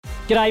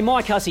G'day,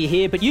 Mike Hussey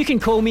here, but you can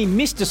call me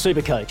Mr.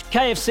 Supercoach.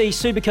 KFC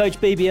Supercoach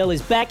BBL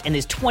is back and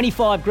there's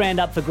 25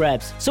 grand up for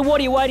grabs. So what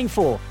are you waiting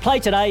for? Play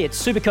today at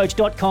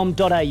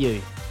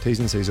supercoach.com.au. T's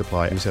and C's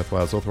apply. New South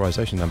Wales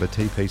authorisation number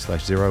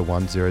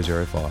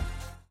TP/01005.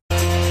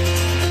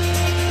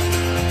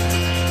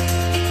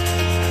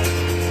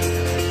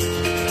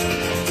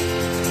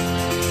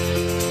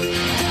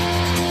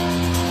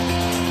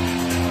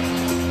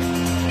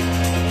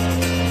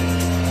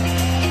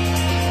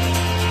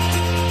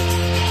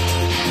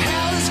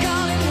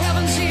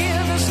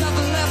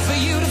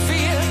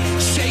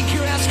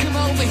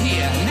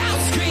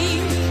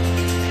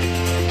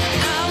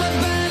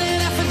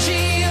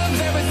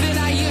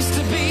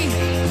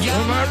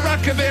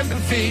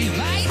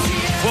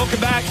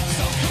 Welcome back.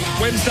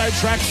 Wednesday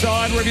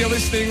Trackside, wherever you're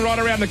listening, right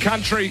around the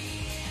country.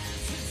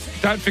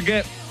 Don't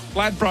forget,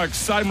 Ladbrokes,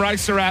 same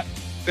racer app.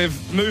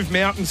 They've moved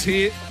mountains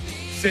here.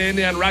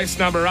 Sandown, race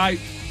number 8.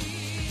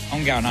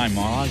 I'm going home,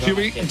 Milo.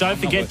 And don't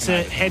forget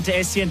to head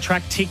to SEN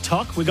Track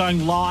TikTok. We're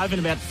going live in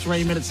about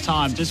 3 minutes'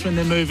 time. Just when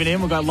they're moving in,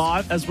 we'll go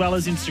live, as well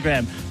as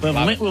Instagram.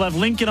 We'll have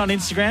Lincoln on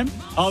Instagram.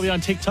 I'll be on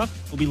TikTok.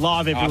 We'll be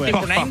live everywhere.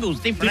 Different angles.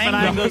 Different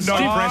angles. No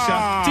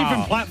pressure.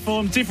 Different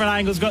platform, different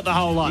angles, got the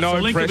whole lot. No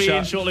so Link will be pressure.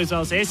 in shortly as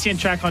well. So SEN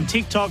Track on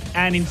TikTok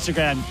and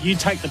Instagram. You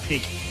take the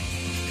pick.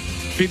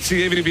 Fitzy,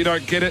 even if you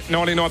don't get it,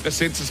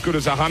 99% as good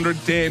as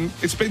 100. Dan,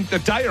 it's been the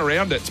day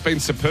around it. It's been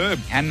superb.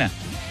 Anna.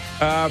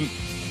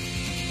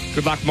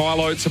 Good luck,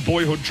 Milo. It's a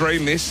boyhood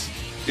dream, this.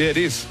 Yeah, it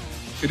is.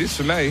 It is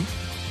for me.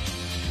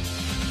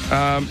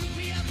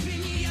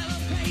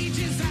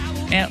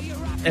 Now,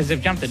 as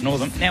they've jumped at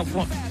Northern, now,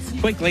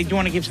 quickly, do you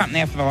want to give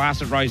something out for the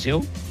last at Rose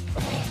Hill?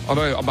 I'm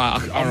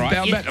about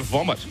to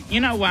vomit. You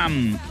know, I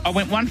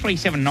went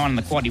 1379 in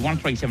the quaddie,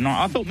 1379.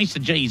 I thought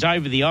Mr. G's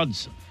over the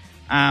odds.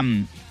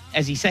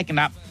 As his second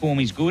up form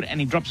is good,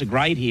 and he drops a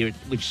grade here,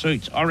 which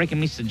suits. I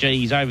reckon Mr.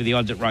 G's over the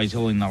odds at Rose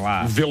Hill in the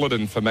last.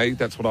 Villadon for me.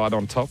 That's what I had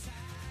on top.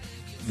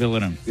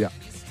 Villadon. Yeah.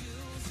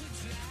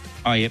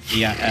 Oh, yep,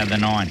 the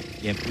 9.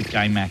 Yep, with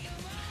J-Mac.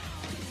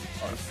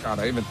 I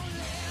can't even.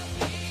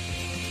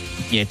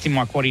 Yeah, it's in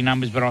my quaddie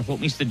numbers, but I thought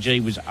Mr.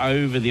 G was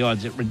over the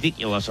odds. At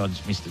ridiculous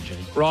odds, Mr. G.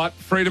 Right,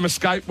 Freedom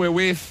Escape we're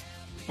with.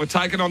 We're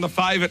taking on the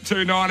favourite,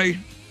 290.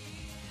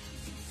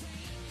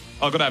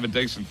 I've got to have a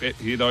decent bet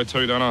here, though,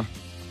 too, don't I?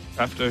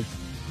 Have to.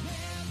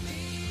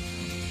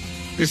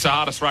 This is the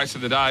hardest race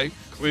of the day,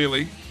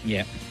 clearly.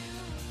 Yeah.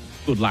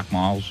 Good luck,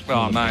 Miles.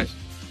 Oh, mate.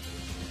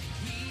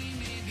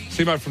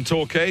 Simo from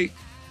Torquay.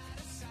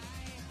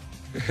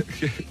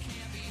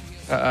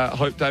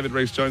 Hope David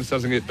Rees-Jones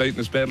doesn't get beaten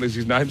as badly as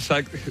his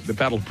namesake, the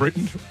Battle of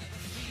Britain,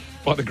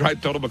 by the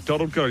great Donald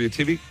McDonald. Good on you,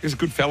 Tivy. He's a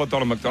good fella,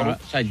 Donald McDonald.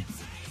 Right,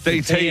 so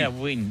DT.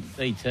 Win.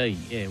 DT,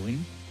 yeah,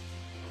 win.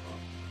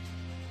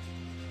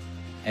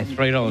 At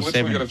 $3.07. Unless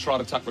we're going to try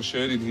to tuck my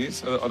shirt in here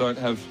so I don't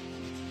have...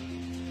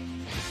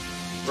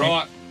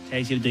 Right.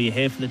 Takes you to do your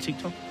hair for the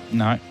TikTok?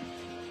 No,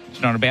 it's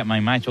not about me,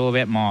 mate. It's all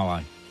about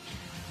Milo.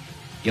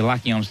 You're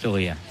lucky I'm still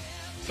here.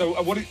 So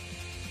what do you...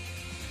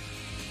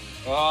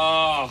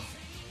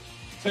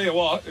 Tell you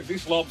what, if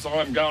this lobs,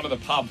 I'm going to the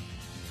pub.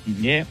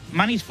 Yeah,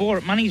 money's for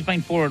it. Money's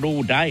been for it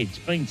all day. It's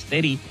been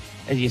steady,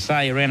 as you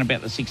say, around about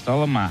the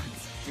 $6 mark.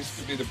 This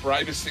could be the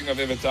bravest thing I've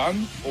ever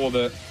done or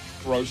the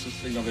grossest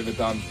thing I've ever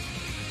done.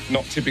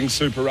 Not tipping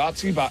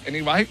Superazzi, but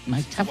anyway.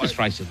 Mate, toughest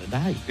race of the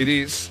day. It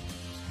is.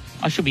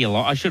 I should be a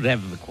lot. I should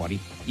have the quaddie.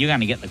 You're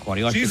going to get the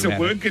quaddie. Geez, the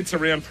word gets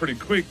around pretty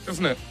quick,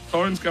 doesn't it?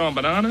 Phone's going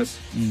bananas.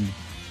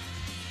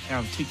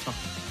 TikTok.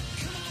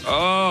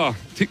 Oh,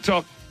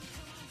 TikTok.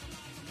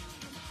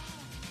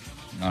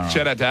 All right.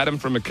 Shout out to Adam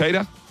from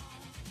Makita.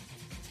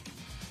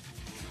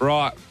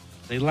 Right.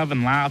 He love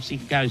and laughs. He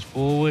goes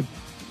forward.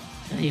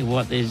 Tell you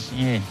what, there's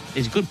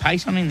good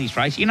pace on in this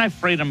race. You know,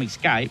 Freedom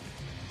Escape.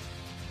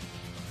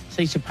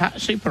 See,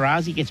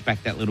 Superazzi gets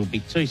back that little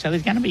bit too, so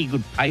there's going to be a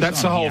good pace.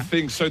 That's on the whole here.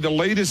 thing. So the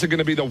leaders are going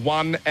to be the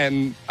 1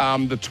 and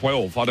the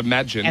 12, I'd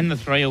imagine. And the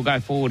 3 will go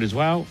forward as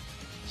well.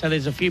 So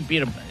there's a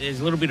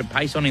little bit of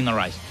pace on in the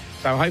race.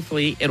 So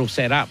hopefully it'll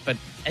set up. But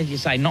as you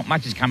say, not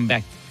much has come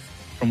back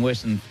from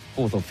worse than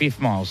 4th or 5th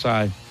mile.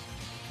 So,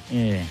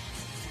 yeah,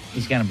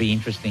 it's going to be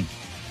interesting.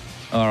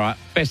 All right.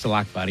 Best of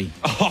luck, buddy.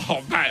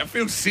 Oh, mate, I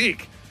feel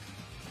sick.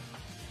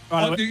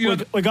 Right,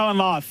 we're going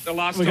live.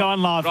 We're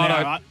going live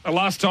now, right? The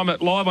last time,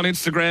 live on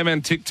Instagram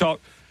and TikTok.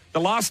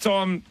 The last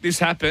time this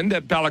happened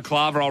at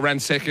Balaclava, I ran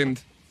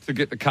second to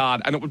get the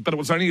card. But it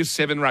was only a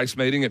 7-race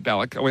meeting at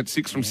Ballack. I went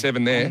 6 from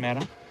 7 there. Doesn't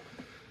matter.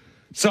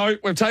 So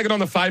we've taken on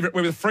the favourite.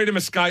 We're with Freedom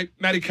Escape.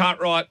 Matty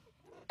Cartwright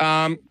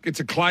gets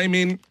a claim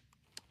in.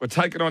 We're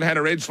taking on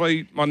Hannah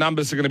Edgley. My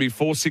numbers are going to be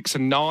 4, 6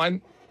 and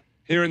 9.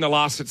 Here in the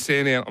last at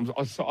Sandown,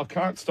 I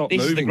can't stop This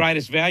moving. is the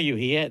greatest value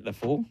here at the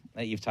 4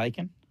 that you've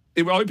taken.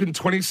 It opened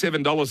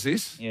 $27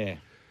 this. Yeah.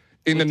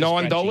 In the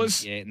With the $9.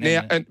 scratching,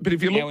 yeah, But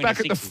if you look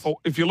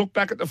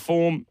back at the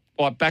form,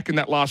 like back in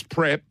that last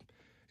prep,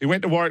 he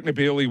went to Warwick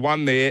Nabil, he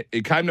won there.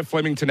 He came to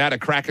Flemington, had a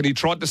crack, and he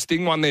tried to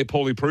sting one there,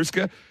 Paulie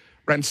Pruska.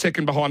 Ran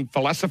second behind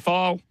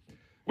Philosophile.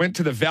 Went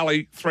to the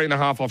Valley,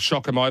 3.5 off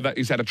Shock 'em over.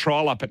 He's had a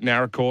trial up at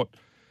Narracourt.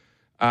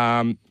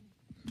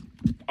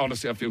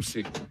 Honestly, I feel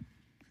sick.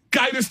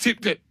 Gators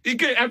tipped it. You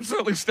get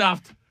absolutely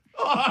stuffed.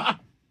 Come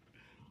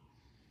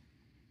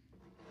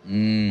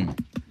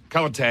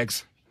on,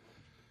 Tags.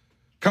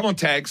 Come on,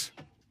 Tags.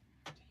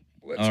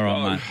 Let's All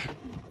right, go. mate.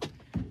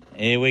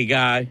 Here we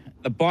go.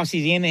 The boss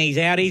is in. He's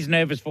out. He's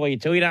nervous for you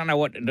too. He don't know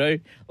what to do.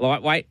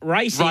 Lightweight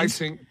racing.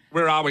 Racing.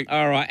 Where are we?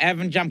 All right.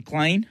 Haven't jumped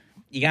clean.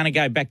 You're going to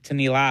go back to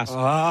near last.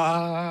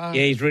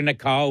 Yeah, he's ridden a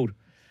cold.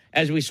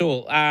 As we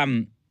saw.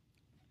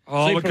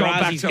 We're going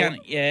back to...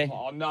 Yeah.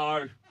 Oh,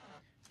 no.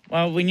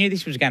 Well, we knew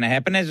this was going to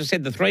happen. As I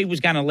said, the 3 was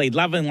going to lead.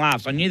 Love and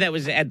Laughs. I knew that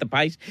was at the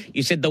pace.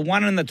 You said the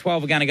 1 and the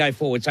 12 are going to go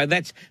forward. So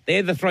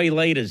they're the 3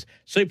 leaders.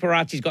 Super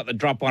Archie's got the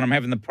drop on him,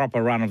 having the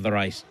proper run of the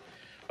race.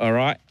 All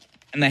right.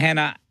 And the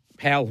Hannah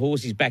Powell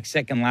horse is back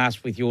second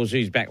last with yours.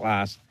 Who's back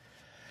last?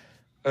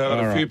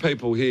 A few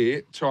people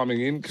here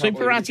chiming in.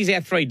 Super Archie's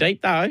out 3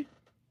 deep, though.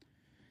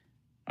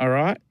 All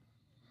right.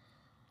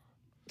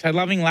 So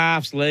Loving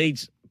Laughs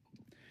leads.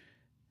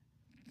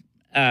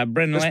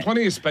 There's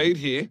plenty of speed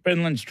here.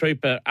 Brendan's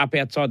Trooper up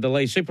outside the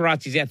lead. Super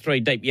Archie's out 3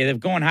 deep. Yeah, they've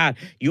gone hard.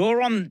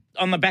 You're on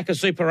the back of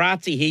Super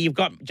Archie here. You've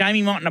got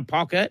Jamie Mott in a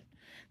pocket.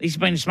 This has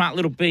been a smart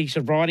little piece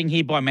of riding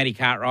here by Matty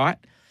Cartwright.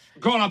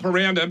 Going up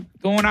around him.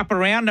 Going up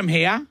around him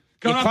here.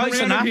 Going You're up close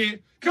around enough. him here.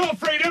 Come on,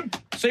 Freedom.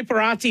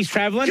 Super Archie's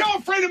travelling. Come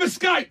on, Freedom,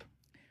 escape.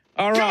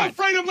 All Come right. on,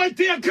 Freedom, let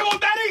down. Come on,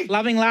 Matty.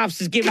 Loving Laughs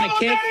is giving Come a on,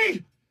 kick.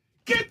 Matty.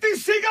 Get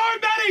this thing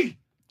on, Matty.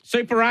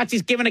 Super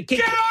Archie's giving a kick.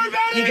 Get on,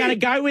 Matty. You're going to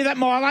go with it,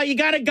 Milo. You're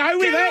going to go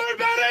with Get it. on,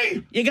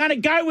 Matty. You're going to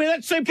go with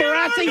it, Super Get on,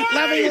 Archie. Matty.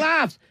 Loving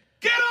Laughs.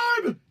 Get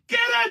home. Get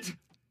it.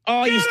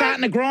 Oh, Get you're it.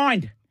 starting to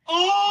grind.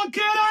 Oh,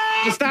 get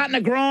up. You're starting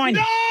to grind.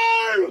 No.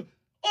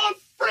 I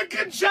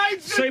freaking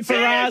changed the Super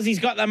tip. Archie's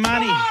got the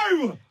money.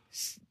 No.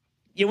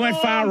 You weren't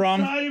far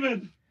wrong.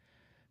 David.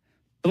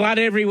 Blood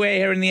everywhere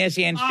here in the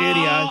SEN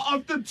studios.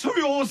 Of the 2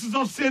 horses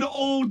I've said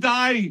all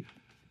day.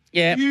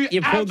 Yeah,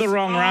 you pulled the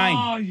wrong rein.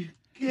 Oh, you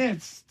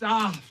get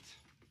stuffed.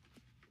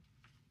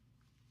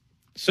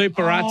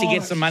 Super Archie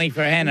gets the that's money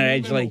for Hannah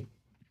Edgley.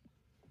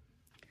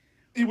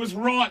 He was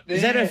right there.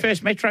 Is that her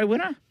first Metro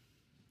winner?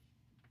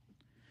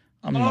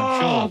 I'm not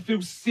I sure.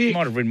 feel She sick.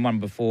 might have ridden one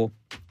before.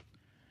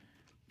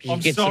 She I'm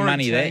gets the sorry,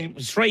 money there. team. It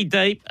was 3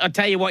 deep. I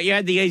tell you what, you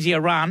had the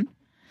easier run.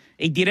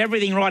 He did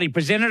everything right. He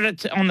presented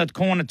it on the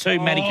corner too,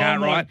 Matty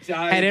Cartwright. my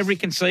Had days. every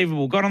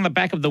conceivable. Got on the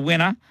back of the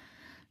winner.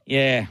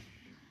 Yeah.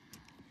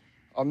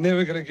 I'm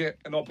never going to get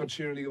an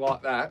opportunity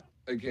like that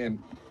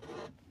again.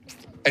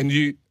 And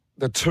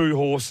the 2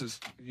 horses,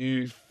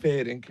 you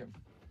fair dinkum.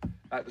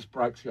 That just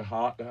breaks your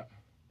heart, that.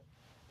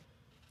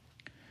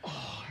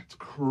 Oh, it's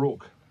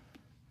crook.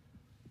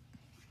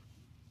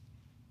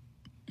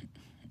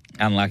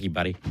 Unlucky,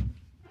 buddy.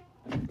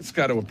 Let's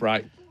go to a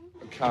break.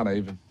 I can't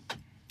even.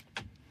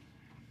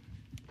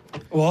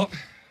 What?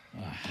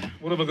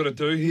 What have I got to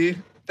do here?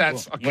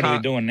 What are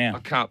we doing now? I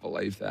can't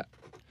believe that.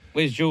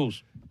 Where's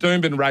Jules?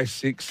 Doomben race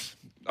 6.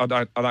 I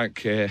don't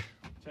care.